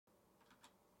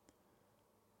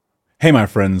Hey, my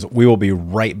friends, we will be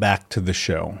right back to the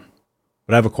show.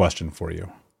 But I have a question for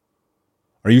you.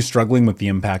 Are you struggling with the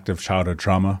impact of childhood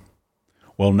trauma?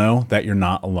 Well, know that you're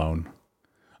not alone.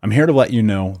 I'm here to let you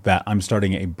know that I'm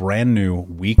starting a brand new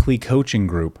weekly coaching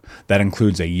group that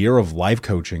includes a year of live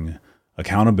coaching,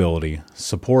 accountability,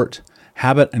 support,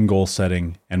 habit and goal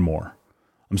setting, and more.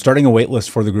 I'm starting a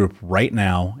waitlist for the group right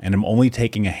now, and I'm only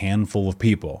taking a handful of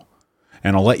people.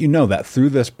 And I'll let you know that through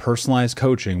this personalized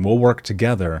coaching, we'll work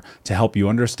together to help you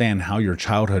understand how your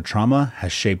childhood trauma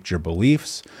has shaped your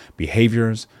beliefs,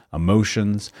 behaviors,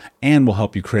 emotions, and will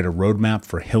help you create a roadmap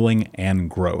for healing and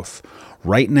growth.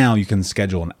 Right now, you can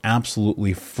schedule an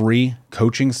absolutely free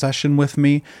coaching session with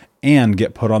me and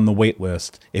get put on the wait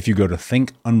list if you go to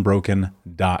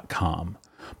thinkunbroken.com.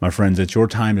 My friends, it's your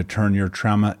time to turn your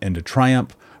trauma into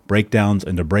triumph, breakdowns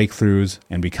into breakthroughs,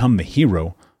 and become the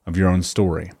hero of your own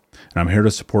story. And I'm here to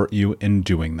support you in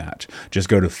doing that. Just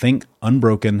go to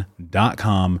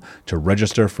thinkunbroken.com to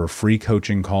register for a free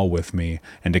coaching call with me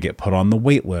and to get put on the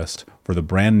wait list for the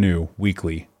brand new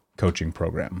weekly coaching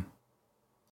program.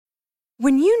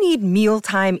 When you need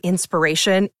mealtime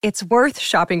inspiration, it's worth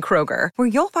shopping Kroger, where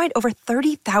you'll find over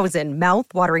 30,000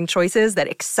 mouth-watering choices that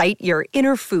excite your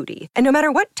inner foodie. And no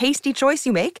matter what tasty choice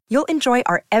you make, you'll enjoy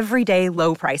our everyday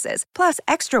low prices, plus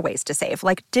extra ways to save,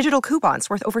 like digital coupons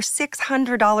worth over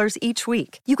 $600 each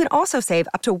week. You can also save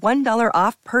up to $1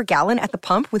 off per gallon at the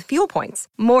pump with fuel points.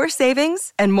 More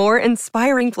savings and more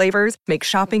inspiring flavors make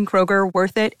shopping Kroger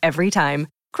worth it every time.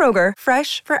 Kroger,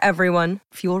 fresh for everyone.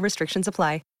 Fuel restrictions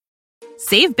apply.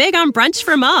 Save big on brunch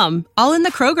for mom, all in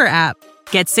the Kroger app.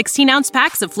 Get 16-ounce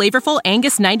packs of flavorful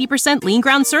Angus 90% lean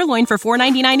ground sirloin for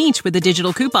 $4.99 each with a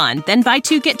digital coupon. Then buy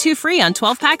 2, get 2 free on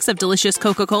 12 packs of delicious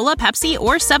Coca-Cola, Pepsi,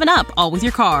 or 7-Up, all with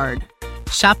your card.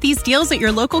 Shop these deals at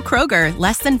your local Kroger,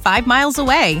 less than 5 miles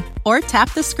away. Or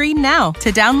tap the screen now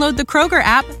to download the Kroger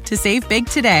app to save big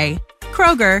today.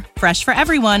 Kroger, fresh for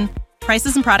everyone.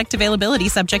 Prices and product availability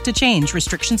subject to change.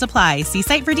 Restrictions apply. See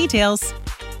site for details.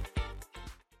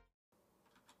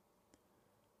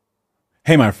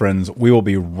 Hey, my friends, we will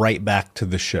be right back to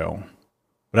the show.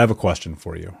 But I have a question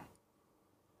for you.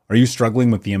 Are you struggling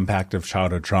with the impact of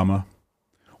childhood trauma?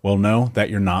 Well, know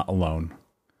that you're not alone.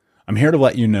 I'm here to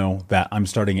let you know that I'm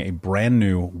starting a brand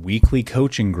new weekly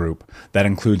coaching group that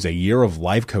includes a year of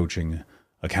live coaching,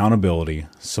 accountability,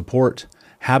 support,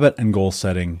 habit and goal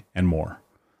setting, and more.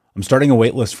 I'm starting a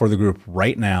waitlist for the group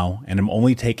right now, and I'm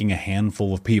only taking a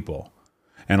handful of people.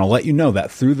 And I'll let you know that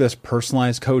through this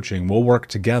personalized coaching, we'll work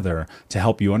together to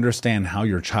help you understand how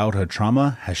your childhood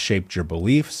trauma has shaped your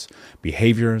beliefs,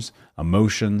 behaviors,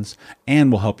 emotions, and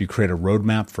will help you create a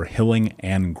roadmap for healing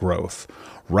and growth.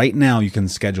 Right now, you can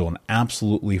schedule an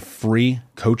absolutely free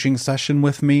coaching session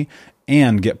with me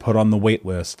and get put on the wait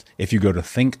list if you go to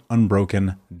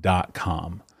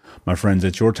thinkunbroken.com. My friends,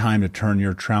 it's your time to turn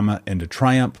your trauma into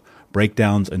triumph,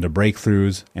 breakdowns into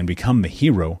breakthroughs, and become the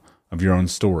hero of your own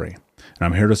story. And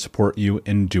I'm here to support you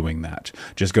in doing that.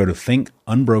 Just go to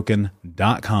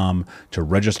thinkunbroken.com to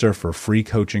register for a free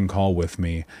coaching call with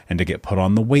me and to get put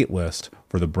on the wait list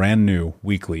for the brand new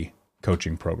weekly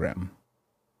coaching program.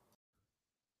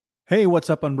 Hey, what's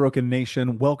up, Unbroken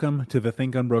Nation? Welcome to the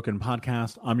Think Unbroken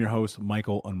podcast. I'm your host,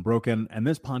 Michael Unbroken, and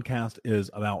this podcast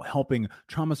is about helping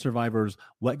trauma survivors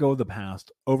let go of the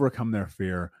past, overcome their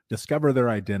fear, discover their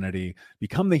identity,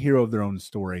 become the hero of their own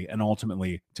story, and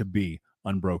ultimately to be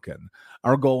unbroken.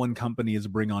 Our goal in company is to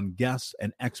bring on guests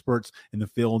and experts in the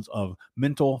fields of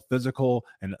mental, physical,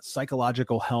 and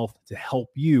psychological health to help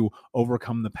you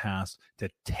overcome the past, to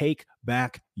take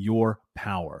back your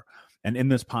power. And in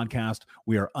this podcast,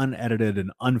 we are unedited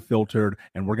and unfiltered,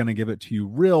 and we're going to give it to you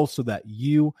real so that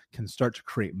you can start to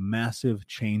create massive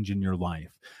change in your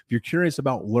life. If you're curious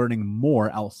about learning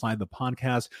more outside the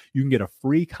podcast, you can get a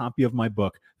free copy of my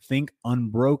book, Think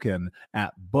Unbroken,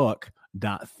 at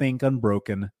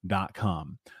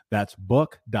book.thinkunbroken.com. That's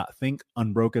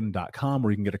book.thinkunbroken.com,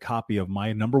 where you can get a copy of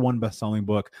my #1 best-selling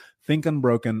book, Think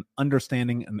Unbroken: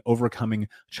 Understanding and Overcoming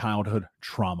Childhood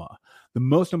Trauma. The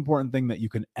most important thing that you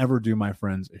can ever do, my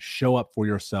friends, is show up for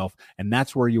yourself, and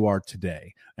that's where you are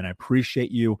today. And I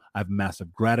appreciate you. I have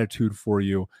massive gratitude for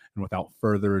you. And without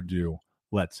further ado,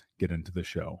 let's get into the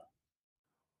show.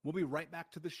 We'll be right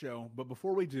back to the show, but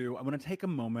before we do, I want to take a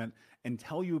moment and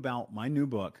tell you about my new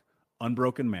book,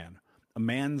 Unbroken Man, A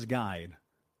Man's Guide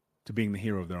to Being the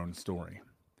Hero of Their Own Story.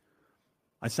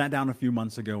 I sat down a few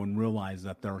months ago and realized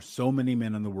that there are so many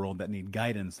men in the world that need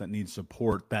guidance, that need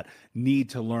support, that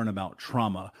need to learn about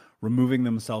trauma, removing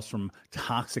themselves from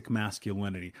toxic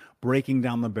masculinity, breaking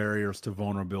down the barriers to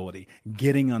vulnerability,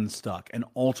 getting unstuck, and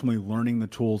ultimately learning the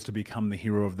tools to become the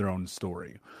hero of their own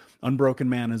story. Unbroken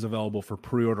Man is available for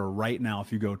pre-order right now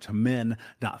if you go to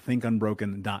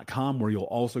men.thinkunbroken.com, where you'll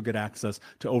also get access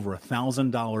to over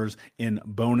 $1,000 in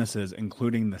bonuses,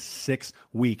 including the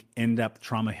 6-week in-depth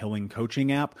trauma healing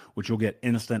coaching app, which you'll get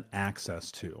instant access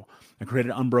to. I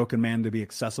created Unbroken Man to be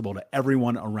accessible to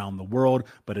everyone around the world,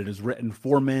 but it is written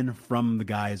for men from the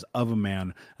guise of a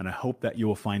man, and I hope that you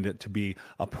will find it to be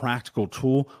a practical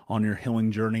tool on your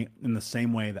healing journey in the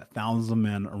same way that thousands of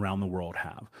men around the world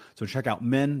have. So check out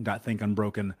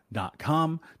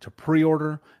men.thinkunbroken.com to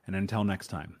pre-order, and until next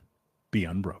time, be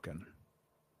unbroken.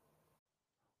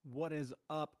 What is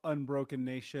up, Unbroken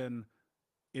Nation?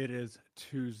 It is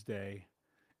Tuesday,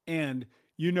 and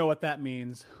you know what that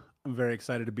means. I'm very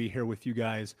excited to be here with you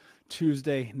guys.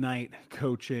 Tuesday night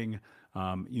coaching.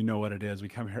 You know what it is. We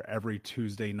come here every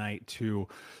Tuesday night to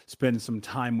spend some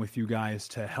time with you guys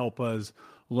to help us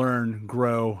learn,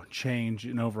 grow, change,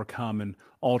 and overcome, and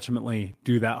ultimately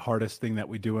do that hardest thing that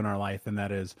we do in our life, and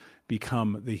that is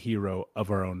become the hero of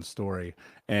our own story.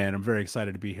 And I'm very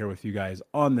excited to be here with you guys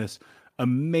on this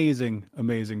amazing,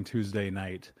 amazing Tuesday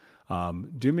night.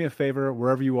 Do me a favor,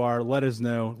 wherever you are, let us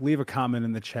know. Leave a comment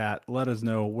in the chat. Let us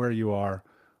know where you are,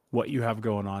 what you have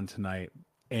going on tonight,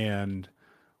 and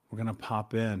we're going to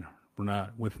pop in. We're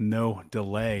not with no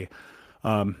delay.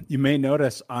 You may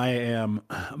notice I am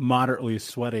moderately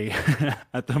sweaty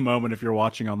at the moment if you're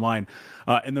watching online.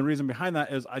 And the reason behind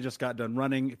that is I just got done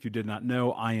running. If you did not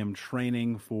know, I am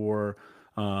training for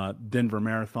Denver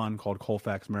Marathon called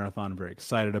Colfax Marathon. I'm very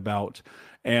excited about.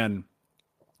 And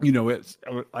you know,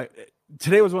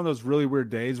 today was one of those really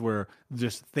weird days where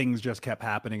just things just kept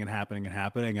happening and happening and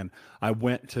happening. And I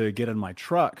went to get in my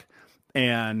truck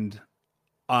and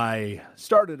I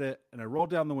started it and I rolled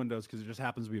down the windows because it just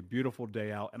happens to be a beautiful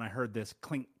day out. And I heard this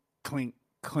clink, clink,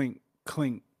 clink,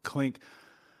 clink, clink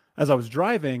as I was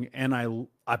driving. And I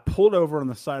pulled over on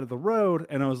the side of the road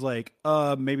and I was like,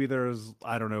 maybe there's,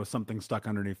 I don't know, something stuck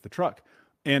underneath the truck.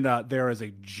 And there is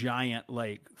a giant,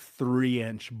 like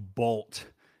 3-inch bolt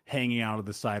hanging out of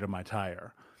the side of my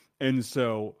tire. And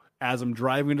so as I'm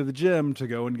driving to the gym to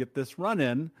go and get this run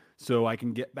in so I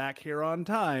can get back here on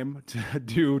time to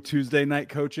do Tuesday night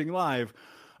coaching live,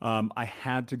 I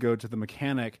had to go to the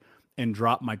mechanic and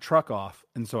drop my truck off.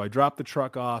 And so I dropped the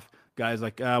truck off. Guy's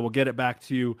like, we'll get it back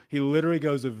to you. He literally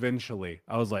goes, eventually.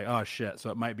 I was like, oh shit.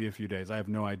 So it might be a few days. I have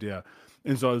no idea.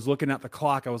 And so I was looking at the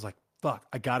clock. I was like, fuck,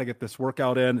 I got to get this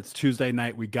workout in. It's Tuesday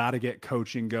night. We got to get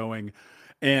coaching going.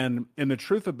 And the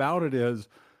truth about it is,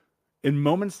 in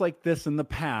moments like this in the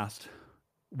past,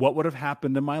 what would have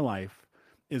happened in my life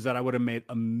is that I would have made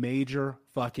a major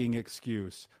fucking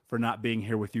excuse for not being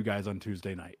here with you guys on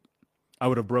Tuesday night. I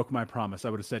would have broke my promise.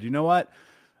 I would have said, you know what?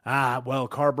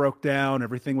 Car broke down.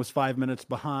 Everything was 5 minutes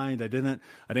behind. I didn't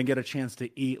get a chance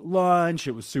to eat lunch.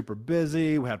 It was super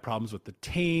busy. We had problems with the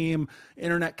team,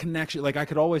 internet connection. Like I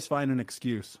could always find an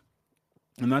excuse.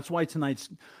 And that's why tonight's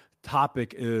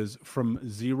topic is from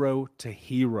zero to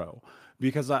hero,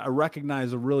 because I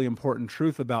recognize a really important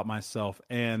truth about myself.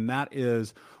 And that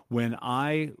is when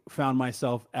I found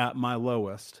myself at my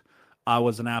lowest, I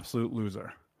was an absolute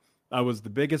loser. I was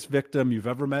the biggest victim you've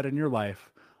ever met in your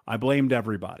life. I blamed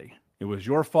everybody. It was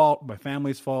your fault, my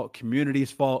family's fault,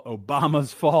 community's fault,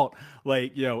 Obama's fault.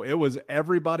 Like, it was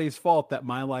everybody's fault that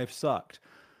my life sucked.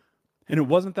 And it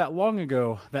wasn't that long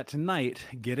ago that tonight,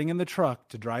 getting in the truck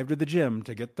to drive to the gym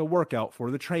to get the workout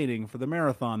for the training for the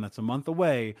marathon that's a month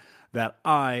away, that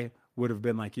I would have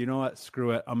been like, you know what,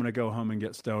 screw it. I'm going to go home and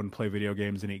get stoned, play video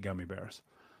games, and eat gummy bears.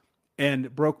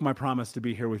 And broke my promise to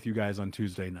be here with you guys on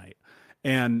Tuesday night.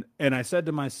 And I said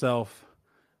to myself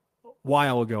a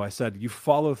while ago, I said, you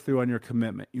follow through on your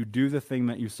commitment. You do the thing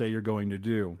that you say you're going to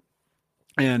do.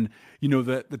 And,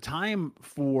 the time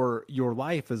for your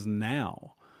life is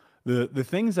now. The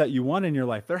things that you want in your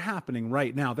life, they're happening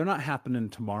right now. They're not happening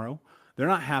tomorrow. They're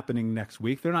not happening next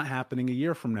week. They're not happening a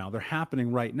year from now. They're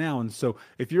happening right now. And so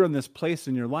if you're in this place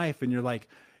in your life and you're like,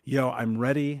 I'm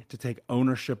ready to take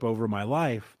ownership over my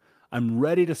life. I'm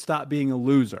ready to stop being a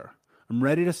loser. I'm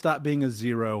ready to stop being a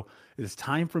zero. It's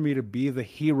time for me to be the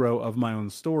hero of my own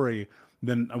story.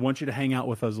 Then I want you to hang out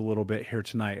with us a little bit here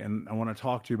tonight. And I want to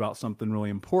talk to you about something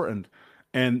really important.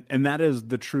 And that is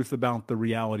the truth about the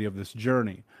reality of this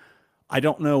journey. I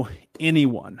don't know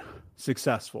anyone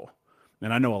successful,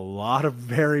 and I know a lot of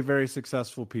very, very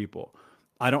successful people.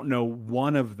 I don't know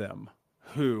one of them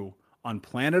who on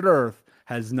planet Earth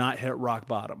has not hit rock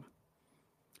bottom,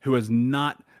 who has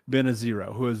not been a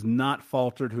zero, who has not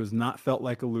faltered, who has not felt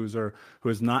like a loser, who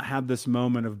has not had this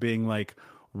moment of being like,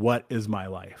 what is my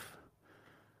life?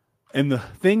 And the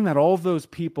thing that all of those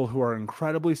people who are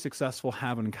incredibly successful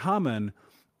have in common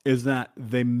is that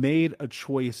they made a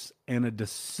choice and a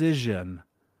decision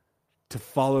to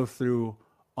follow through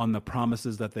on the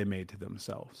promises that they made to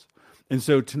themselves. And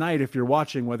so tonight, if you're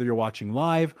watching, whether you're watching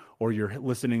live or you're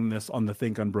listening to this on the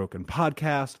Think Unbroken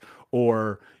podcast,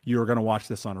 or you're going to watch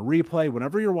this on a replay,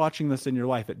 whenever you're watching this in your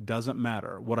life, it doesn't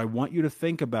matter. What I want you to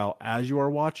think about as you are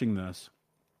watching this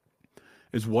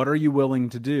is, what are you willing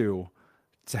to do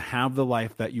to have the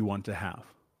life that you want to have?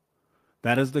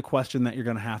 That is the question that you're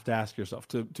going to have to ask yourself.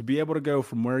 To be able to go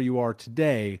from where you are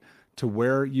today to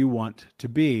where you want to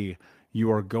be,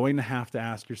 you are going to have to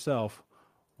ask yourself,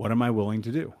 what am I willing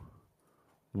to do?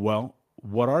 Well,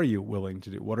 what are you willing to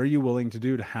do? What are you willing to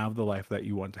do to have the life that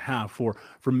you want to have? For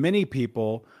many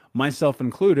people, myself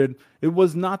included, it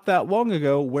was not that long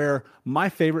ago where my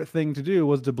favorite thing to do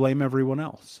was to blame everyone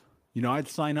else. You know, I'd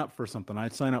sign up for something.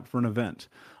 I'd sign up for an event.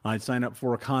 I'd sign up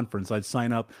for a conference. I'd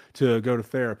sign up to go to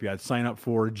therapy. I'd sign up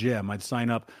for a gym. I'd sign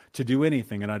up to do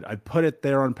anything. And I'd put it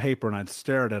there on paper and I'd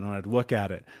stare at it and I'd look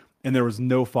at it. And there was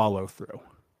no follow through.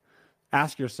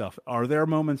 Ask yourself, are there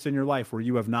moments in your life where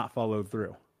you have not followed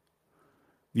through?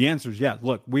 The answer is yes.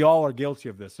 Look, we all are guilty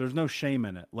of this. There's no shame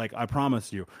in it. Like, I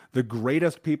promise you, the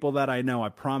greatest people that I know, I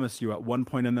promise you, at one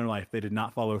point in their life, they did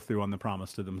not follow through on the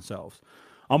promise to themselves.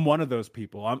 I'm one of those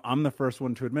people. I'm the first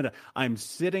one to admit it. I'm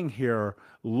sitting here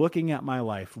looking at my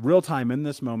life real time in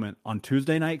this moment on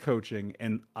Tuesday night coaching.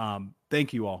 And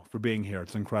thank you all for being here.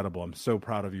 It's incredible. I'm so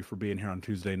proud of you for being here on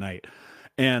Tuesday night.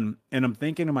 And I'm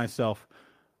thinking to myself,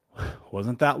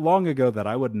 wasn't that long ago that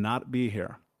I would not be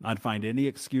here. I'd find any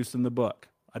excuse in the book.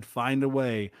 I'd find a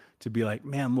way to be like,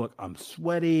 man, look, I'm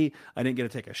sweaty. I didn't get to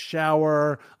take a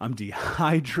shower. I'm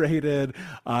dehydrated.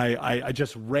 I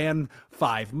just ran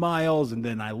 5 miles and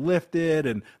then I lifted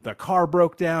and the car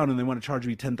broke down and they want to charge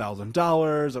me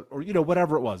 $10,000 or, you know,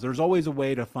 whatever it was. There's always a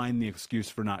way to find the excuse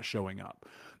for not showing up.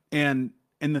 And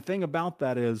the thing about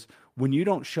that is, when you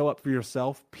don't show up for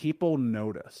yourself, people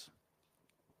notice.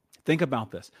 Think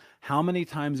about this. How many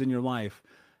times in your life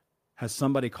has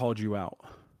somebody called you out?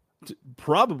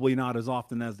 Probably not as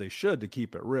often as they should, to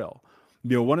keep it real.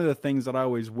 You know, one of the things that I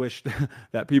always wished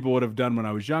that people would have done when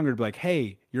I was younger, to be like,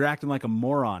 hey, you're acting like a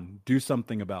moron. Do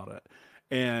something about it.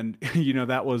 And, you know,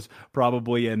 that was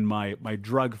probably in my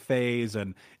drug phase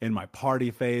and in my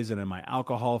party phase and in my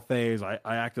alcohol phase. I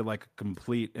acted like a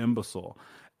complete imbecile.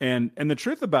 And the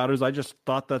truth about it is, I just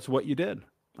thought that's what you did.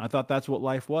 I thought that's what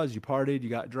life was. You partied, you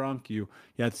got drunk, you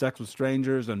had sex with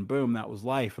strangers, and boom, that was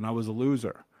life. And I was a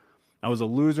loser. I was a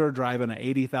loser driving an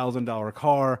 $80,000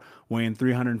 car weighing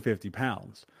 350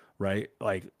 pounds, right?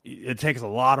 Like, it takes a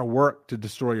lot of work to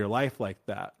destroy your life like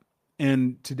that.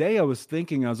 And today I was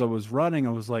thinking, as I was running,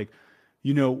 I was like,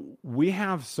 you know, we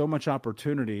have so much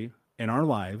opportunity in our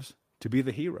lives to be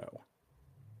the hero.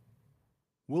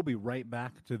 We'll be right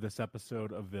back to this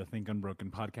episode of the Think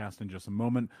Unbroken podcast in just a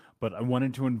moment, but I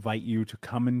wanted to invite you to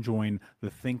come and join the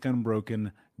Think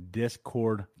Unbroken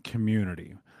Discord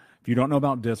community. If you don't know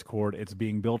about Discord, it's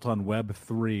being built on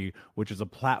Web3, which is a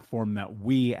platform that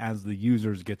we as the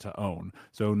users get to own.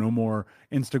 So no more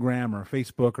Instagram or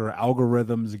Facebook or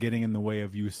algorithms getting in the way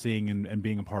of you seeing and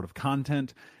being a part of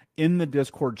content. In the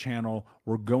Discord channel,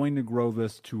 we're going to grow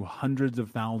this to hundreds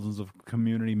of thousands of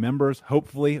community members,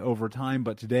 hopefully over time.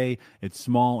 But today, it's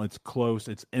small, it's close,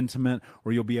 it's intimate,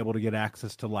 where you'll be able to get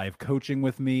access to live coaching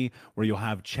with me, where you'll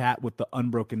have chat with the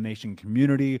Unbroken Nation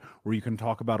community, where you can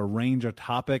talk about a range of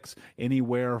topics,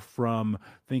 anywhere from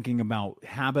thinking about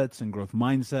habits and growth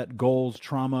mindset, goals,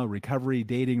 trauma, recovery,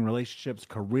 dating, relationships,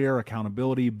 career,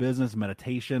 accountability, business,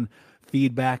 meditation,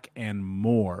 feedback, and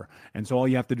more. And so all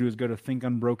you have to do is go to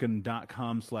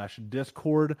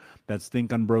thinkunbroken.com/Discord. That's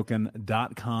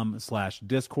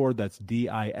thinkunbroken.com/Discord. That's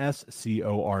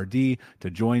DISCORD to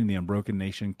join the Unbroken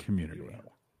Nation community.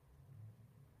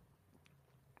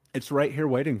 It's right here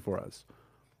waiting for us.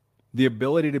 The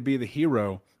ability to be the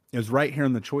hero is right here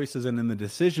in the choices and in the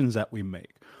decisions that we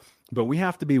make. But we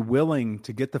have to be willing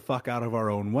to get the fuck out of our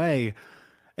own way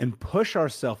and push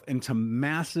ourselves into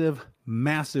massive,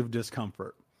 massive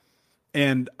discomfort.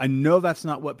 And I know that's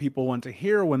not what people want to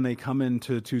hear when they come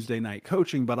into Tuesday night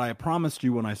coaching, but I promised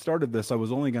you when I started this, I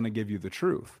was only going to give you the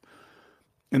truth.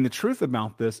 And the truth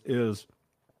about this is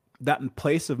that in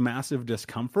place of massive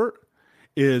discomfort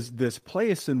is this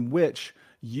place in which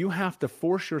you have to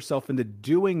force yourself into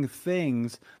doing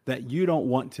things that you don't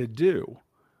want to do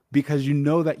because you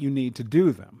know that you need to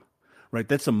do them. Right?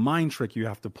 That's a mind trick you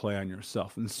have to play on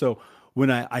yourself. And so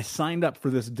when I signed up for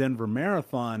this Denver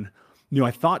Marathon, you know,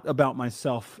 I thought about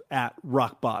myself at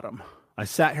rock bottom. I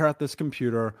sat here at this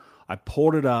computer. I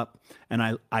pulled it up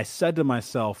and I said to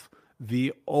myself,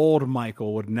 the old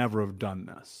Michael would never have done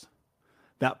this.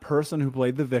 That person who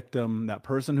played the victim, that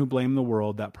person who blamed the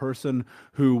world, that person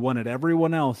who wanted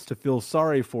everyone else to feel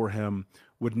sorry for him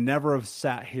would never have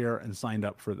sat here and signed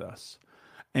up for this.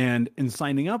 And in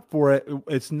signing up for it,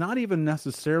 it's not even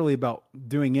necessarily about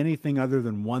doing anything other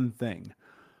than one thing: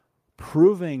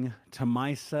 proving to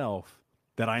myself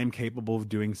that I am capable of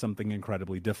doing something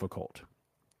incredibly difficult.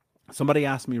 Somebody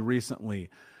asked me recently,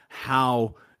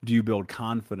 how do you build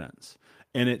confidence?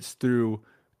 And it's through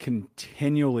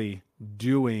continually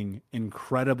doing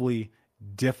incredibly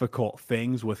difficult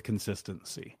things with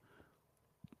consistency.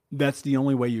 That's the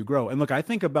only way you grow. And look, I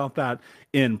think about that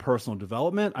in personal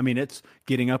development. I mean, it's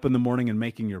getting up in the morning and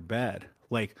making your bed.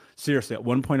 Like, seriously, at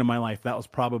one point in my life, that was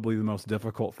probably the most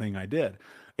difficult thing I did.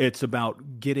 It's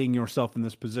about getting yourself in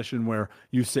this position where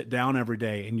you sit down every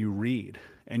day and you read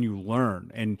and you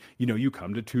learn and, you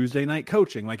come to Tuesday night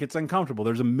coaching. Like, it's uncomfortable.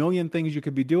 There's a million things you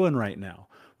could be doing right now,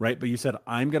 right? But you said,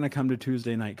 I'm going to come to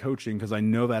Tuesday night coaching because I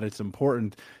know that it's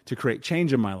important to create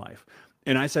change in my life.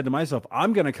 And I said to myself,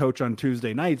 I'm going to coach on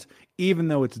Tuesday nights, even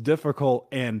though it's difficult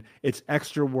and it's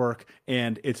extra work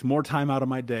and it's more time out of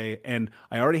my day. And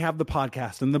I already have the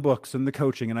podcast and the books and the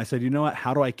coaching. And I said, you know what?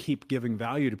 How do I keep giving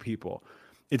value to people?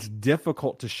 It's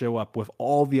difficult to show up with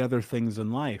all the other things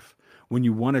in life when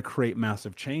you want to create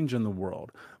massive change in the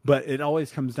world. But it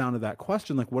always comes down to that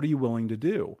question, like, what are you willing to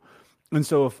do? And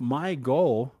so if my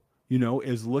goal,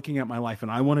 is looking at my life and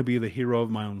I want to be the hero of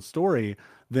my own story,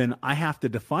 then I have to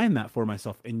define that for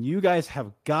myself. And you guys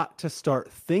have got to start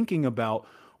thinking about,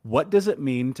 what does it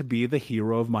mean to be the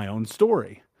hero of my own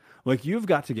story? Like, you've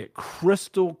got to get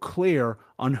crystal clear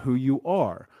on who you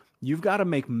are. You've got to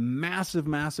make massive,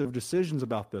 massive decisions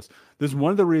about this. This is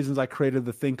one of the reasons I created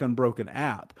the Think Unbroken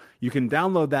app. You can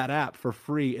download that app for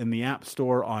free in the App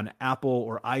Store on Apple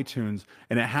or iTunes,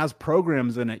 and it has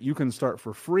programs in it you can start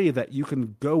for free that you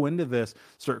can go into this,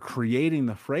 start creating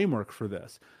the framework for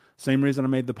this. Same reason I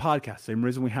made the podcast, same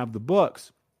reason we have the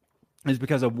books, is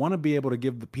because I want to be able to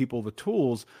give the people the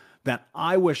tools that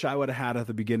I wish I would have had at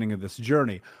the beginning of this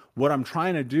journey. What I'm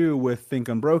trying to do with Think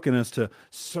Unbroken is to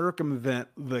circumvent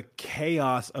the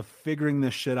chaos of figuring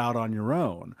this shit out on your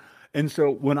own. And so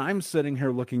when I'm sitting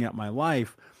here looking at my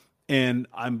life and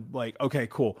I'm like, okay,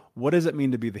 cool, what does it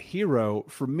mean to be the hero?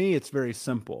 For me, it's very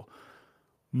simple.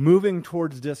 Moving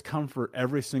towards discomfort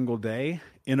every single day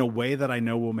in a way that I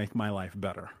know will make my life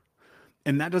better.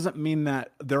 And that doesn't mean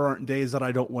that there aren't days that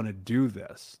I don't want to do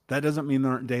this. That doesn't mean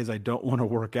there aren't days I don't want to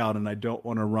work out and I don't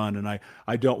want to run and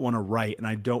I don't want to write and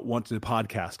I don't want to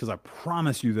podcast, because I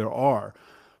promise you there are.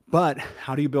 But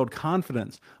how do you build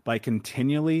confidence? By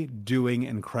continually doing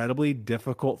incredibly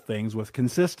difficult things with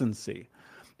consistency.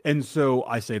 And so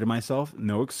I say to myself,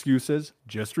 no excuses,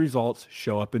 just results,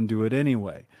 show up and do it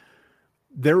anyway.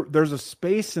 There's a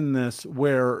space in this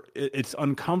where it's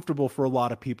uncomfortable for a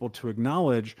lot of people to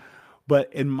acknowledge.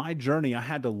 But in my journey, I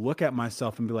had to look at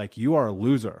myself and be like, you are a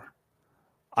loser.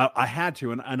 I had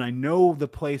to. And I know the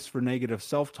place for negative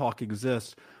self-talk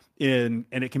exists and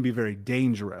it can be very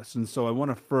dangerous. And so I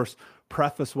want to first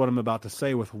preface what I'm about to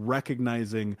say with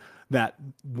recognizing that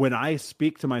when I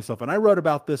speak to myself, and I wrote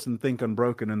about this in Think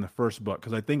Unbroken in the first book,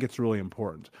 because I think it's really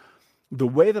important. The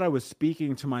way that I was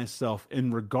speaking to myself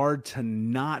in regard to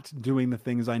not doing the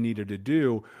things I needed to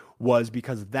do was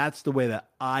because that's the way that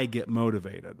I get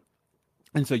motivated.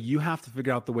 And so you have to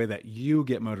figure out the way that you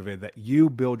get motivated, that you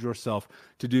build yourself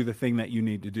to do the thing that you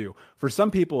need to do. For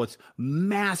some people, it's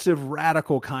massive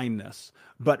radical kindness.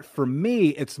 But for me,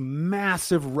 it's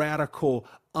massive radical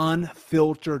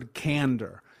unfiltered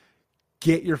candor.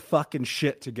 Get your fucking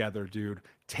shit together, dude.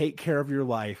 Take care of your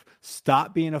life.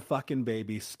 Stop being a fucking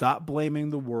baby. Stop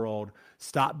blaming the world.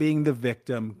 Stop being the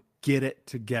victim. Get it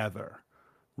together,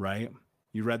 right?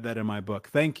 You read that in my book.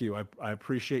 Thank you. I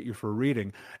appreciate you for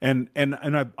reading. And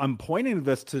I'm pointing to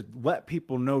this to let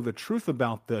people know the truth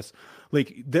about this.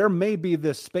 Like, there may be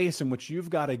this space in which you've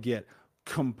got to get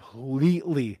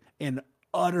completely and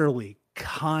utterly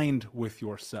kind with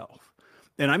yourself.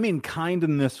 And I mean kind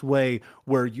in this way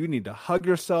where you need to hug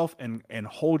yourself and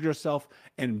hold yourself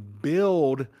and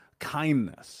build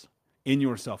kindness in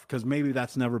yourself, because maybe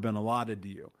that's never been allotted to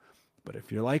you. But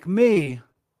if you're like me,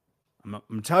 I'm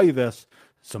going to tell you this.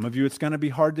 Some of you, it's going to be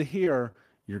hard to hear.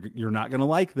 You're not going to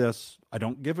like this. I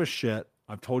don't give a shit.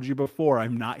 I've told you before,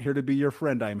 I'm not here to be your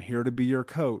friend. I'm here to be your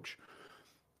coach.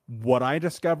 What I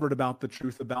discovered about the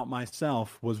truth about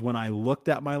myself was when I looked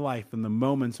at my life in the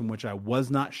moments in which I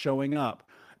was not showing up,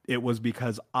 it was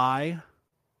because I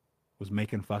was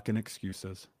making fucking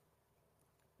excuses.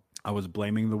 I was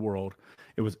blaming the world.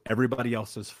 it was everybody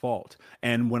else's fault.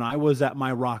 And when I was at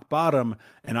my rock bottom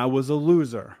and I was a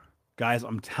loser, guys,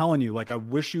 I'm telling you, like, I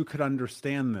wish you could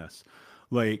understand this.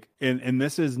 Like, and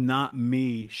this is not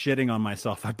me shitting on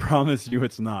myself. I promise you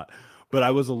it's not. But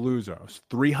I was a loser. I was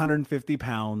 350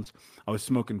 pounds. I was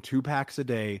smoking 2 packs a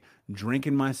day,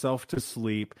 drinking myself to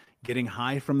sleep, getting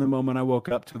high from the moment I woke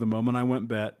up to the moment I went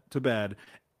to bed.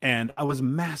 And I was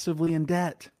massively in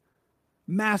debt.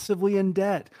 Massively in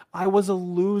debt. I was a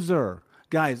loser.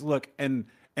 Guys, look, and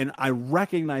I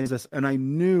recognized this, and I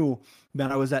knew that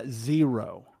I was at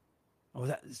zero. I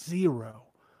was at zero.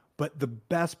 But the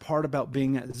best part about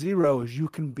being at zero is you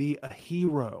can be a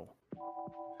hero.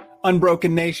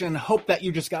 Unbroken Nation, hope that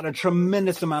you just got a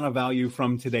tremendous amount of value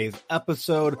from today's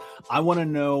episode. I want to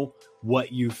know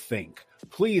what you think.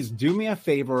 Please do me a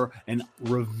favor and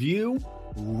review,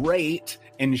 rate,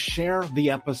 and share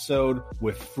the episode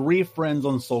with 3 friends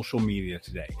on social media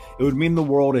today. It would mean the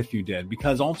world if you did,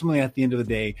 because ultimately at the end of the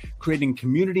day, creating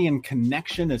community and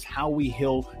connection is how we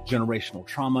heal generational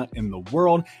trauma in the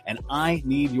world. And I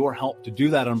need your help to do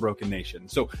that, Unbroken Nation.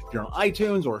 So if you're on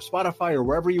iTunes or Spotify or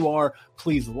wherever you are,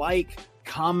 please like,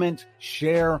 comment,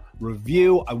 share,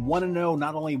 review. I want to know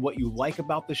not only what you like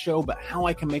about the show, but how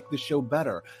I can make the show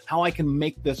better, how I can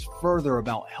make this further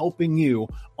about helping you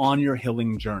on your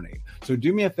healing journey. So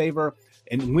do me a favor,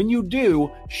 and when you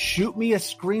do, shoot me a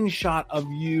screenshot of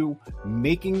you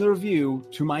making the review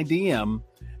to my DM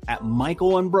at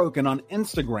Michael Unbroken on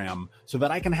Instagram so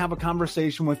that I can have a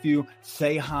conversation with you,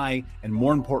 say hi, and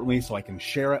more importantly, so I can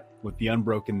share it with the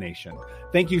Unbroken Nation.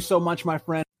 Thank you so much, my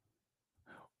friend.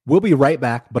 We'll be right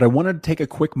back, but I wanted to take a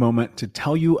quick moment to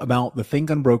tell you about the Think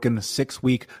Unbroken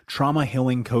 6-week trauma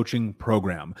healing coaching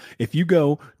program. If you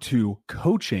go to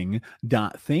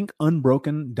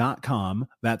coaching.thinkunbroken.com,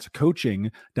 that's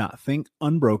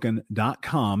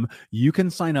coaching.thinkunbroken.com, you can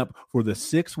sign up for the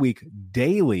 6-week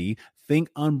daily Think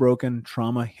Unbroken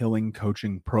Trauma Healing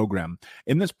Coaching Program.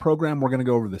 In this program, we're going to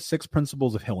go over the 6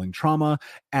 principles of healing trauma,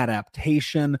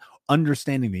 adaptation,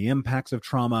 understanding the impacts of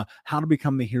trauma, how to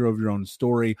become the hero of your own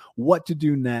story, what to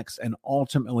do next, and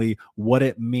ultimately what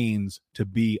it means to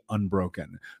be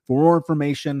unbroken. For more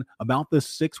information about this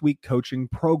 6-week coaching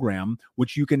program,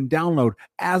 which you can download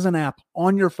as an app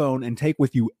on your phone and take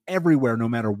with you everywhere, no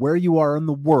matter where you are in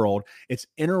the world, it's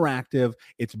interactive.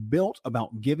 It's built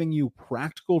about giving you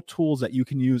practical tools that you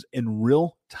can use in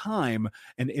real time.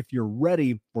 And if you're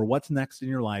ready for what's next in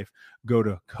your life, go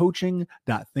to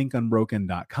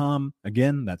coaching.thinkunbroken.com.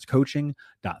 Again, that's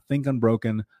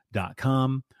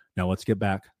coaching.thinkunbroken.com. Now let's get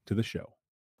back to the show.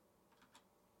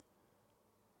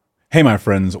 Hey, my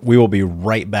friends, we will be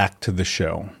right back to the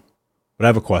show. But I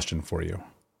have a question for you.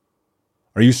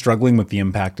 Are you struggling with the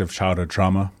impact of childhood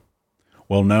trauma?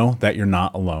 Well, know that you're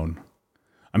not alone.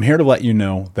 I'm here to let you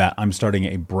know that I'm starting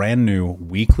a brand new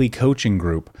weekly coaching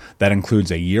group that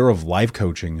includes a year of live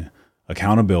coaching,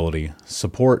 accountability,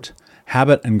 support,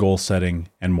 habit and goal setting,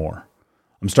 and more.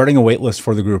 I'm starting a waitlist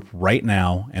for the group right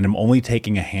now, and I'm only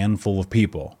taking a handful of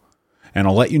people. And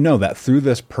I'll let you know that through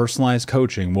this personalized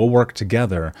coaching, we'll work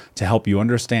together to help you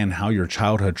understand how your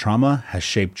childhood trauma has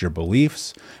shaped your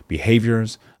beliefs,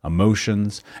 behaviors,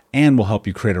 emotions, and will help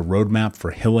you create a roadmap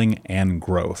for healing and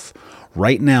growth.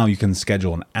 Right now, you can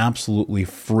schedule an absolutely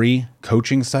free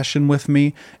coaching session with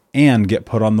me and get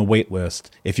put on the wait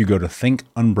list if you go to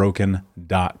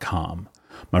thinkunbroken.com.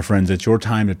 My friends, it's your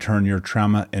time to turn your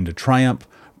trauma into triumph,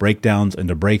 breakdowns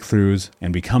into breakthroughs,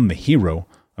 and become the hero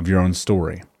of your own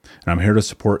story. And I'm here to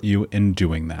support you in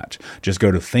doing that. Just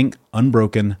go to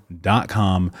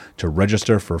thinkunbroken.com to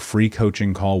register for a free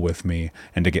coaching call with me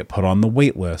and to get put on the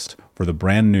wait list for the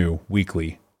brand new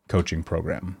weekly coaching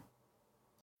program.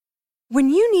 When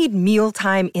you need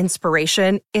mealtime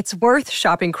inspiration, it's worth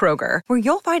shopping Kroger, where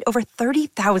you'll find over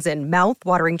 30,000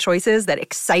 mouth-watering choices that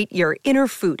excite your inner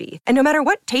foodie. And no matter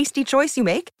what tasty choice you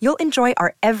make, you'll enjoy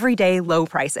our everyday low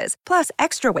prices, plus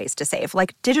extra ways to save,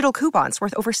 like digital coupons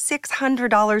worth over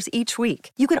 $600 each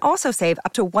week. You can also save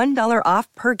up to $1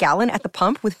 off per gallon at the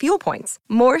pump with fuel points.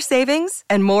 More savings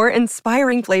and more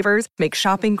inspiring flavors make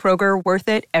shopping Kroger worth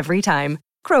it every time.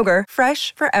 Kroger,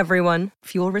 fresh for everyone.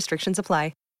 Fuel restrictions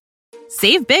apply.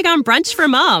 Save big on brunch for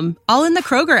mom, all in the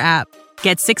Kroger app.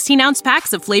 Get 16-ounce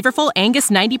packs of flavorful Angus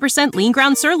 90% lean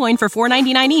ground sirloin for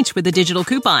 $4.99 each with a digital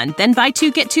coupon. Then buy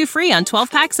 2, get 2 free on 12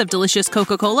 packs of delicious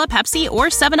Coca-Cola, Pepsi, or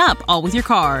 7-Up, all with your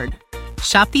card.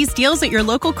 Shop these deals at your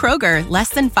local Kroger,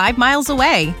 less than 5 miles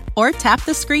away. Or tap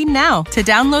the screen now to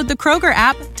download the Kroger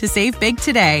app to save big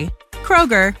today.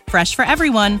 Kroger, fresh for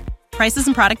everyone. Prices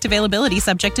and product availability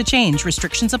subject to change.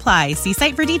 Restrictions apply. See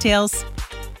site for details.